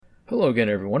Hello again,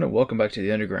 everyone, and welcome back to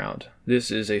the Underground.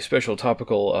 This is a special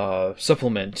topical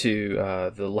supplement to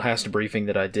the last briefing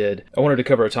that I did. I wanted to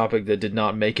cover a topic that did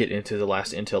not make it into the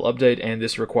last Intel update, and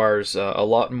this requires a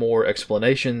lot more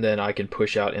explanation than I can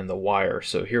push out in the wire,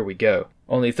 so here we go.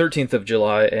 On the 13th of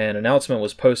July, an announcement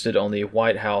was posted on the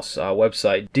White House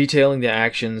website detailing the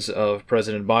actions of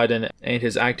President Biden and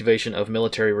his activation of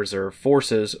military reserve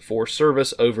forces for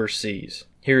service overseas.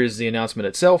 Here is the announcement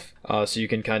itself, so you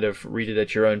can kind of read it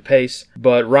at your own pace.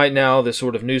 But right now, the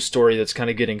sort of news story that's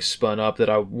kind of getting spun up that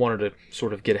I wanted to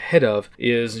sort of get ahead of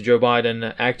is Joe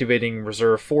Biden activating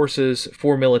reserve forces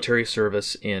for military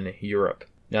service in Europe.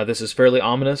 Now, this is fairly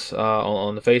ominous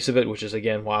on the face of it, which is,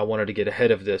 again, why I wanted to get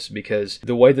ahead of this, because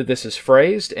the way that this is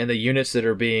phrased and the units that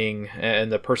are being,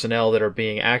 and the personnel that are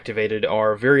being activated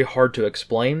are very hard to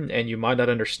explain, and you might not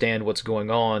understand what's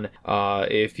going on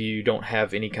if you don't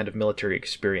have any kind of military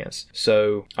experience.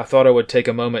 So I thought I would take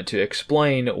a moment to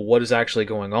explain what is actually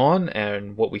going on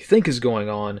and what we think is going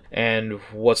on and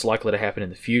what's likely to happen in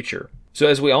the future. So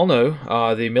as we all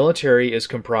know, the military is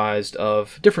comprised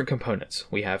of different components.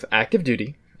 We have active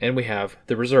duty, and we have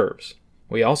the reserves.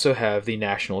 We also have the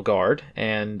National Guard,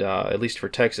 and at least for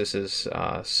Texas's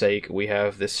sake, we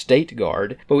have the State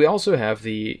Guard, but we also have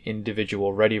the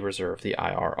Individual Ready Reserve, the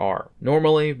IRR.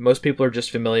 Normally, most people are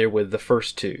just familiar with the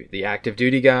first two, the active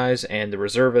duty guys and the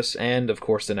reservists, and of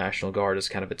course the National Guard is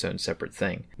kind of its own separate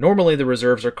thing. Normally, the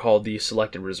reserves are called the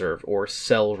Selected Reserve, or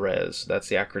CELRES. That's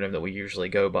the acronym that we usually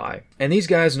go by. And these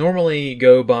guys normally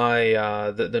go by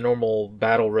the normal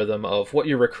battle rhythm of what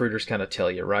your recruiters kind of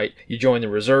tell you, right? You join the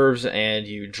reserves, and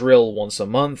you drill once a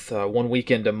month, one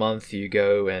weekend a month. You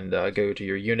go and go to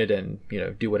your unit and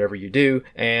do whatever you do.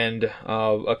 And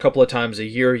a couple of times a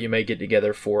year, you may get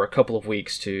together for a couple of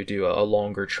weeks to do a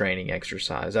longer training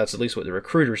exercise. That's at least what the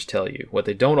recruiters tell you. What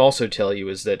they don't also tell you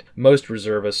is that most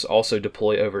reservists also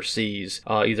deploy overseas,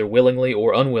 either willingly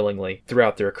or unwillingly,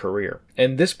 throughout their career.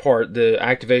 And this part, the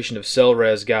activation of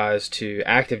CELRES guys to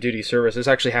active duty service, this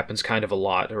actually happens kind of a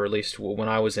lot, or at least when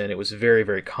I was in, it was very,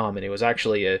 very common. It was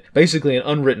actually basically an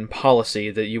unwritten policy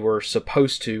that you were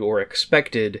supposed to or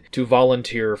expected to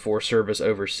volunteer for service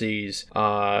overseas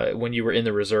when you were in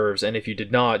the reserves, and if you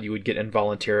did not, you would get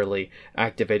involuntarily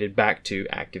activated back to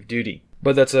active duty.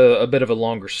 But that's a bit of a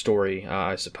longer story,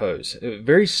 I suppose.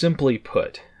 Very simply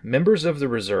put, members of the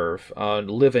reserve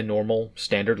live a normal,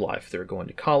 standard life. They're going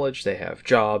to college, they have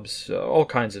jobs, all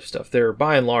kinds of stuff. They're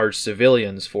by and large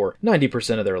civilians for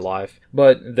 90% of their life,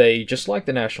 but they, just like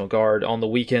the National Guard, on the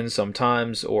weekends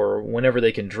sometimes, or whenever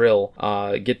they can drill,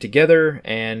 get together,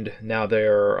 and now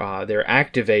they're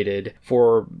activated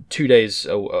for 2 days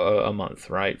a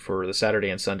month, right? For the Saturday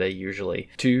and Sunday usually,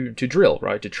 to drill,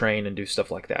 right? To train and do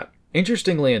stuff like that.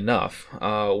 Interestingly enough,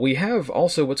 we have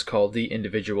also what's called the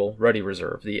Individual Ready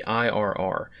Reserve, the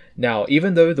IRR. Now,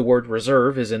 even though the word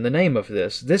reserve is in the name of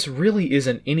this really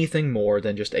isn't anything more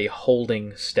than just a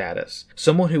holding status.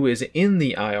 Someone who is in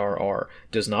the IRR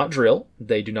does not drill,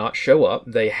 they do not show up,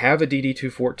 they have a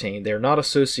DD-214, they're not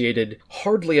associated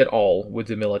hardly at all with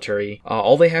the military.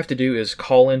 All they have to do is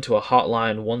call into a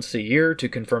hotline once a year to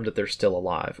confirm that they're still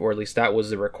alive, or at least that was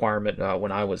the requirement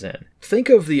when I was in. Think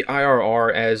of the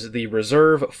IRR as the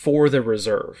reserve for the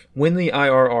reserve. When the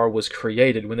IRR was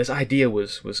created, when this idea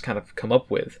was kind of come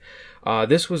up with,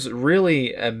 this was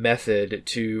really a method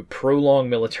to prolong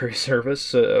military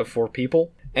service for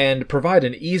people and provide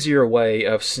an easier way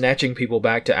of snatching people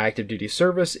back to active duty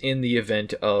service in the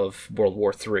event of World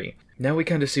War III. Now we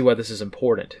kind of see why this is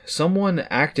important. Someone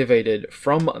activated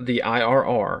from the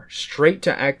IRR straight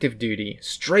to active duty,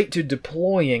 straight to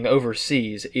deploying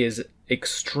overseas is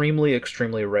extremely,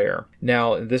 extremely rare.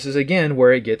 Now, this is again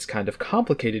where it gets kind of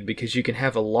complicated because you can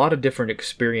have a lot of different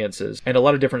experiences and a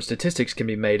lot of different statistics can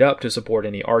be made up to support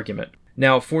any argument.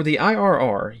 Now, for the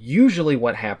IRR, usually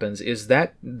what happens is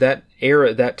that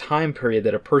time period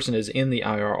that a person is in the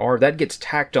IRR, that gets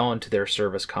tacked on to their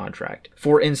service contract.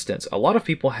 For instance, a lot of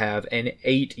people have an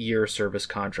 8-year service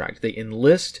contract. They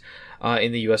enlist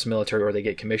in the U.S. military or they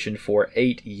get commissioned for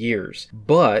 8 years.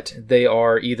 But they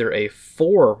are either a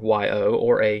 4YO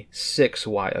or a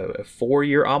 6YO, a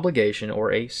 4-year obligation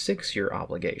or a 6-year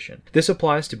obligation. This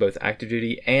applies to both active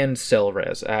duty and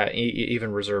CELRES,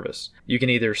 even reservists. You can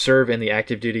either serve in the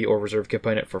active duty or reserve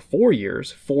component for 4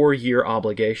 years, 4-year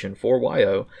obligation,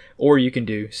 4YO, or you can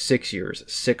do 6 years,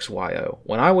 6YO.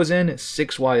 When I was in,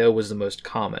 6YO was the most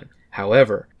common.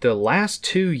 However, the last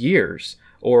 2 years,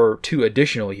 or 2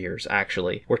 additional years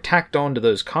actually, were tacked onto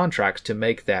those contracts to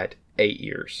make that 8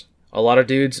 years. A lot of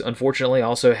dudes, unfortunately,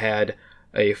 also had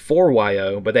a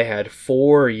 4YO, but they had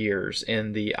 4 years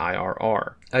in the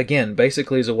IRR. Again,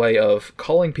 basically as a way of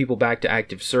calling people back to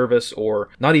active service, or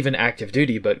not even active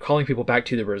duty, but calling people back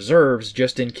to the reserves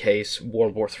just in case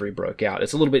World War III broke out.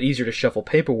 It's a little bit easier to shuffle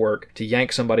paperwork to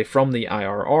yank somebody from the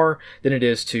IRR than it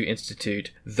is to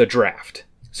institute the draft.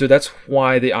 So that's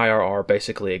why the IRR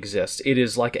basically exists. It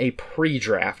is like a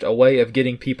pre-draft, a way of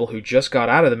getting people who just got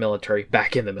out of the military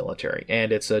back in the military.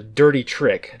 And it's a dirty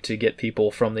trick to get people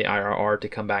from the IRR to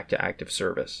come back to active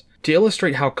service. To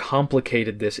illustrate how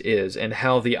complicated this is and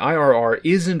how the IRR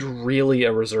isn't really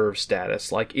a reserve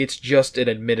status, like it's just an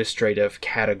administrative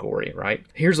category, right?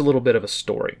 Here's a little bit of a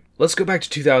story. Let's go back to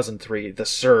 2003, the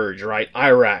surge, right?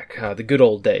 Iraq, the good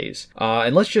old days.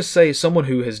 And let's just say someone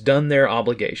who has done their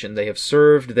obligation, they have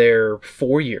served their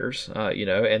 4 years,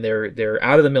 and they're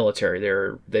out of the military.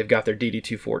 They've got their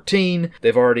DD-214.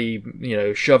 They've already,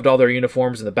 shoved all their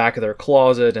uniforms in the back of their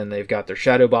closet, and they've got their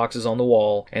shadow boxes on the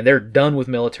wall, and they're done with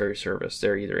military service.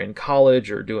 They're either in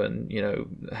college or doing,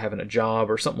 having a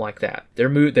job or something like that.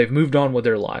 They've moved on with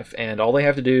their life, and all they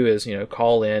have to do is,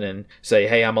 call in and say,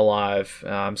 hey, I'm alive.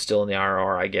 I'm still in the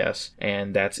IRR, I guess,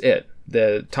 and that's it.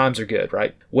 The times are good,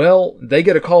 right? Well, they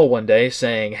get a call one day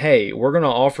saying, hey, we're going to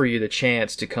offer you the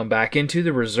chance to come back into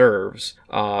the reserves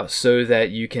so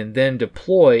that you can then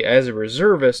deploy as a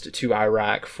reservist to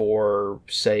Iraq for,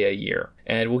 say, a year.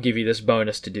 And we'll give you this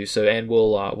bonus to do so, and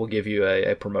we'll give you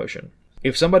a promotion.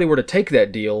 If somebody were to take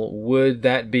that deal, would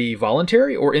that be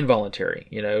voluntary or involuntary?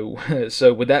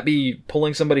 So would that be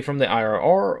pulling somebody from the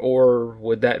IRR, or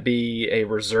would that be a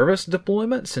reservist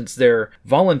deployment, since they're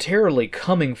voluntarily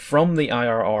coming from the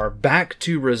IRR back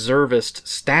to reservist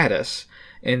status,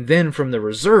 and then from the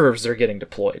reserves they're getting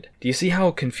deployed? Do you see how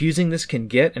confusing this can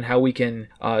get, and how we can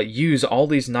use all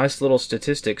these nice little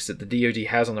statistics that the DoD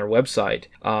has on their website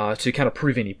to kind of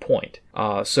prove any point?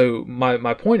 So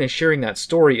my point in sharing that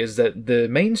story is that the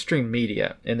mainstream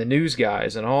media and the news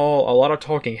guys and a lot of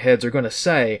talking heads are going to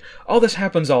say, oh, this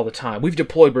happens all the time. We've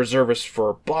deployed reservists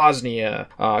for Bosnia,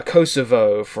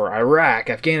 Kosovo, for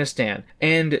Iraq, Afghanistan.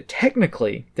 And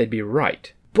technically, they'd be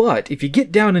right. But if you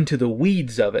get down into the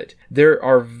weeds of it, there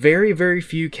are very, very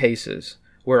few cases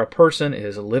where a person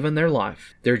is living their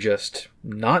life. They're just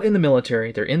not in the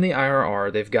military. They're in the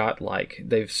IRR.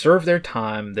 They've served their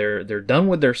time. They're done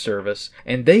with their service,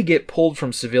 and they get pulled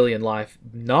from civilian life,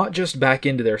 not just back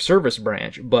into their service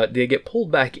branch, but they get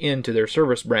pulled back into their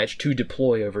service branch to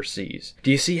deploy overseas. Do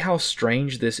you see how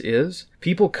strange this is?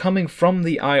 People coming from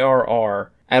the IRR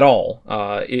at all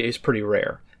is pretty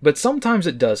rare. But sometimes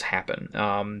it does happen.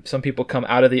 Some people come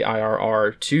out of the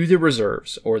IRR to the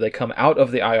reserves, or they come out of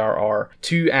the IRR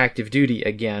to active duty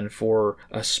again for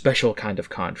a special kind of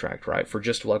contract, right? For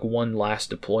just like one last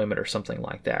deployment or something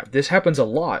like that. This happens a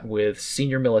lot with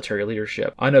senior military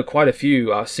leadership. I know quite a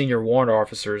few senior warrant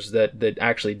officers that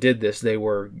actually did this. They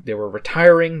were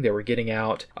retiring, they were getting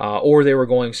out, or they were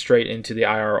going straight into the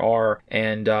IRR,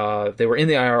 and they were in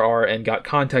the IRR and got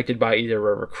contacted by either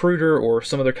a recruiter or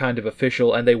some other kind of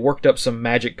official, and they worked up some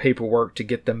magic paperwork to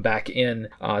get them back in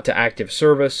to active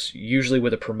service, usually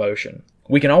with a promotion.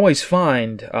 We can always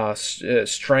find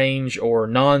strange or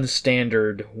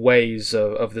non-standard ways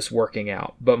of this working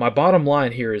out. But my bottom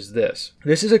line here is this.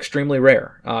 This is extremely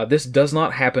rare. This does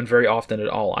not happen very often at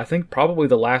all. I think probably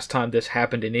the last time this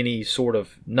happened in any sort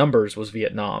of numbers was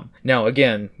Vietnam. Now,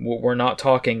 again, we're not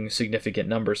talking significant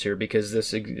numbers here, because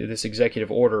this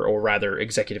executive order, or rather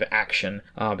executive action,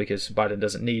 because Biden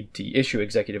doesn't need to issue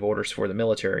executive orders for the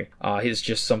military, is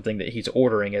just something that he's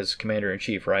ordering as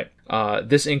commander-in-chief, right?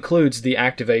 This includes the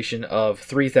activation of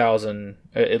 3,000,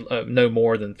 no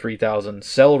more than 3,000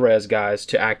 cell-res guys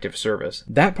to active service.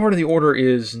 That part of the order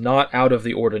is not out of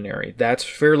the ordinary. That's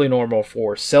fairly normal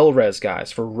for cell-res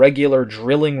guys, for regular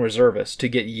drilling reservists to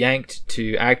get yanked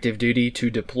to active duty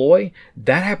to deploy.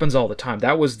 That happens all the time.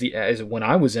 That was when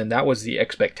I was in, that was the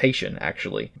expectation,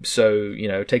 actually. So,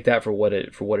 take that for what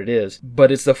it is.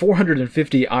 But it's the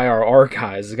 450 IRR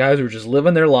guys, the guys who are just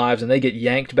living their lives, and they get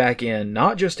yanked back in,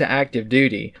 not just to active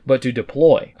duty, but to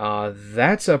deploy.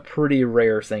 That's a pretty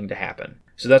rare thing to happen.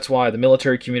 So that's why the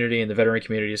military community and the veteran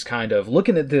community is kind of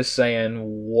looking at this saying,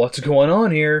 what's going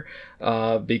on here?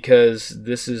 Because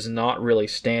this is not really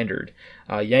standard.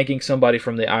 Yanking somebody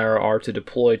from the IRR to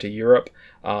deploy to Europe,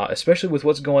 especially with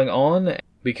what's going on,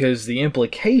 because the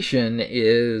implication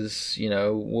is,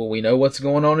 we know what's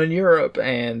going on in Europe,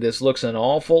 and this looks an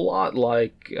awful lot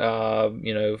like,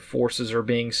 forces are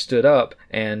being stood up,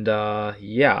 and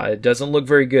it doesn't look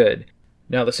very good.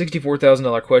 Now, the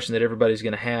 $64,000 question that everybody's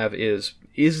going to have is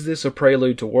this a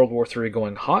prelude to World War III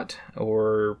going hot,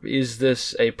 or is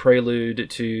this a prelude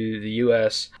to the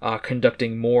U.S.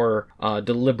 Conducting more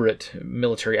deliberate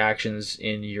military actions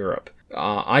in Europe?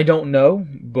 I don't know,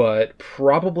 but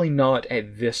probably not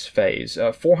at this phase.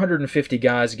 450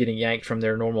 guys getting yanked from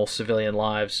their normal civilian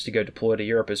lives to go deploy to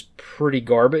Europe is pretty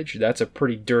garbage. That's a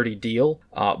pretty dirty deal.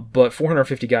 But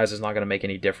 450 guys is not going to make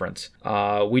any difference.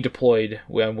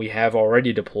 We have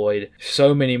already deployed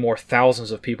so many more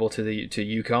thousands of people to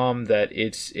EUCOM that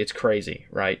it's crazy,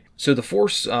 right? So the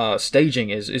force staging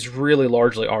is really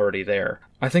largely already there.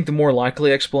 I think the more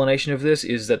likely explanation of this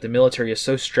is that the military is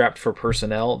so strapped for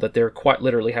personnel that they're quite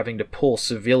literally having to pull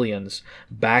civilians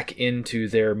back into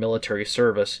their military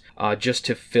service just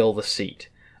to fill the seat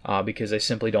because they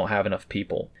simply don't have enough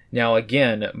people. Now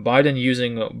again, Biden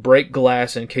using break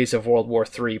glass in case of World War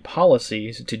III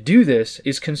policies to do this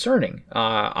is concerning.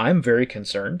 I'm very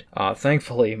concerned.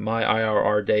 Thankfully, my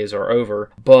IRR days are over,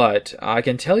 but I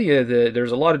can tell you that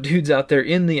there's a lot of dudes out there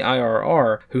in the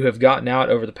IRR who have gotten out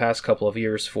over the past couple of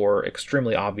years for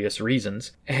extremely obvious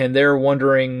reasons, and they're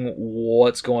wondering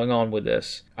what's going on with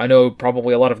this. I know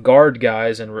probably a lot of guard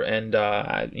guys and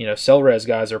CellRes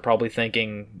guys are probably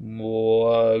thinking,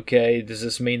 okay, does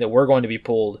this mean that we're going to be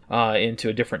pulled into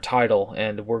a different title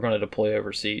and we're going to deploy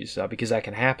overseas? Because that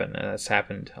can happen, and that's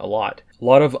happened a lot. A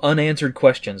lot of unanswered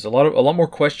questions, a lot more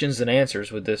questions than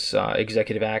answers with this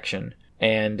executive action.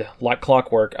 And like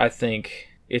clockwork, I think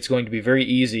it's going to be very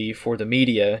easy for the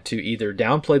media to either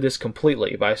downplay this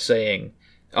completely by saying,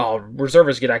 oh,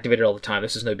 reservists get activated all the time,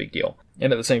 this is no big deal.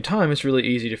 And at the same time, it's really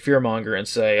easy to fearmonger and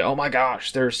say, oh my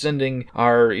gosh, they're sending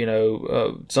our,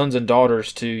 sons and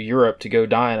daughters to Europe to go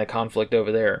die in a conflict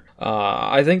over there.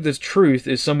 I think the truth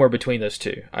is somewhere between those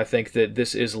two. I think that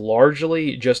this is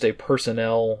largely just a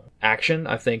personnel action.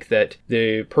 I think that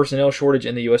the personnel shortage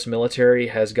in the U.S. military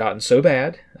has gotten so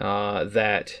bad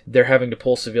that they're having to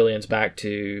pull civilians back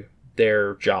to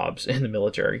their jobs in the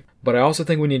military. But I also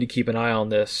think we need to keep an eye on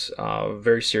this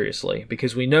very seriously,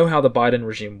 because we know how the Biden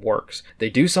regime works. They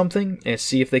do something and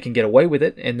see if they can get away with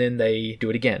it, and then they do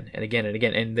it again and again and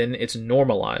again, and then it's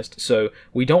normalized. So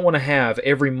we don't want to have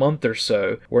every month or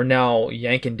so we're now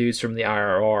yanking dudes from the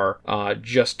IRR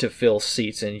just to fill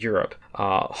seats in Europe.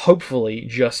 Hopefully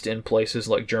just in places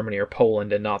like Germany or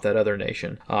Poland and not that other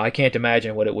nation. I can't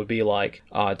imagine what it would be like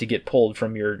to get pulled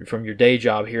from your day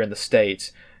job here in the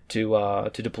States to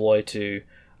deploy to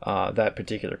that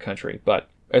particular country. But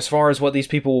as far as what these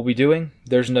people will be doing,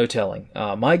 there's no telling.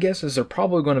 My guess is they're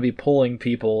probably going to be pulling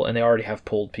people, and they already have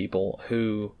pulled people,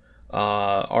 who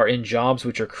are in jobs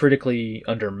which are critically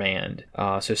undermanned.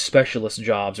 So specialist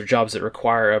jobs, or jobs that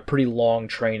require a pretty long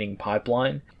training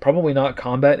pipeline. Probably not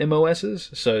combat MOSs,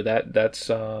 so that's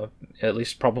at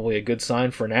least probably a good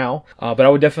sign for now. But I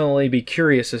would definitely be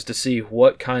curious as to see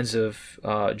what kinds of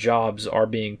jobs are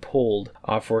being pulled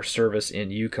for service in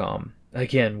EUCOM.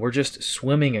 Again, we're just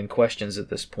swimming in questions at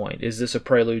this point. Is this a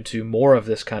prelude to more of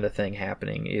this kind of thing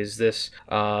happening? Is this,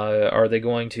 are they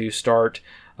going to start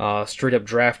straight up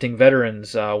drafting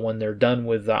veterans when they're done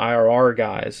with the IRR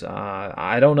guys?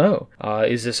 I don't know.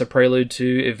 Is this a prelude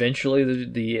to eventually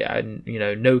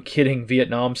the no kidding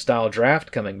Vietnam style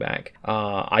draft coming back?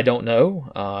 I don't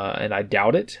know, and I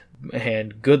doubt it.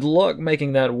 And good luck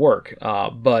making that work.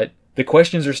 But the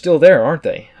questions are still there, aren't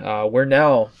they? We're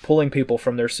now pulling people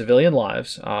from their civilian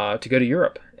lives to go to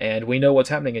Europe, and we know what's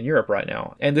happening in Europe right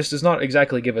now. And this does not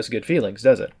exactly give us good feelings,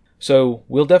 does it? So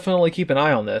we'll definitely keep an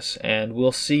eye on this, and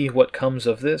we'll see what comes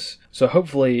of this. So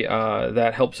hopefully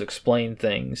that helps explain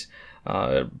things.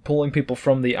 Pulling people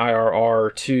from the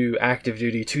IRR to active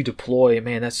duty to deploy,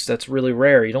 man, that's really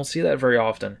rare. You don't see that very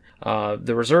often.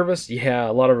 The reservists,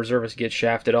 a lot of reservists get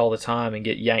shafted all the time and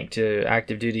get yanked to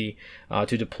active duty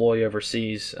to deploy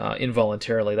overseas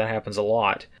involuntarily. That happens a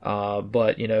lot.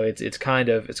 But it's kind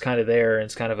of there, and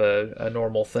it's kind of a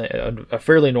normal thing, a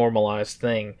fairly normalized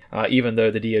thing. Even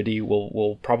though the DoD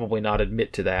will probably not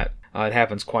admit to that. It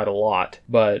happens quite a lot.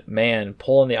 But, man,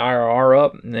 pulling the IRR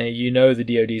up, the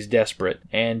DoD's desperate.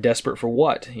 And desperate for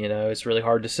what? It's really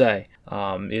hard to say.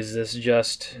 Is this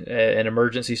just an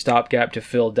emergency stopgap to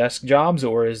fill desk jobs,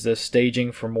 or is this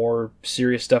staging for more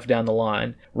serious stuff down the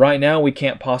line? Right now, we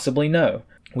can't possibly know.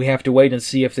 We have to wait and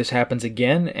see if this happens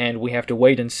again, and we have to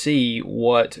wait and see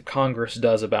what Congress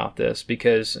does about this,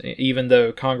 because even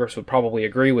though Congress would probably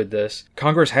agree with this,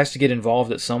 Congress has to get involved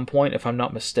at some point, if I'm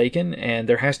not mistaken, and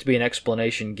there has to be an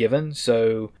explanation given.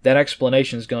 So that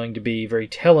explanation is going to be very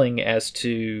telling as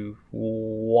to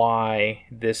why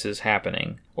this is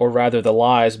happening, or rather the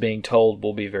lies being told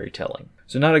will be very telling.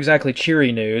 So not exactly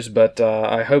cheery news, but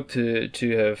I hope to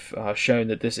have shown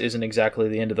that this isn't exactly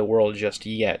the end of the world just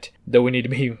yet, though we need to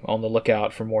be on the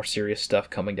lookout for more serious stuff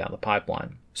coming down the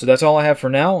pipeline. So that's all I have for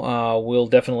now. We'll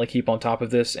definitely keep on top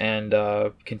of this and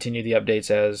continue the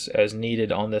updates as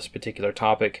needed on this particular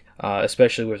topic,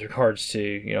 especially with regards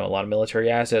to a lot of military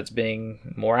assets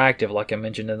being more active, like I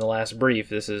mentioned in the last brief.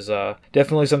 This is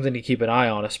definitely something to keep an eye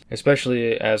on,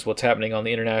 especially as what's happening on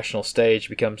the international stage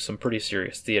becomes some pretty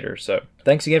serious theater. So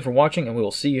thanks again for watching, and we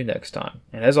will see you next time.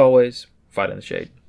 And as always, fight in the shade.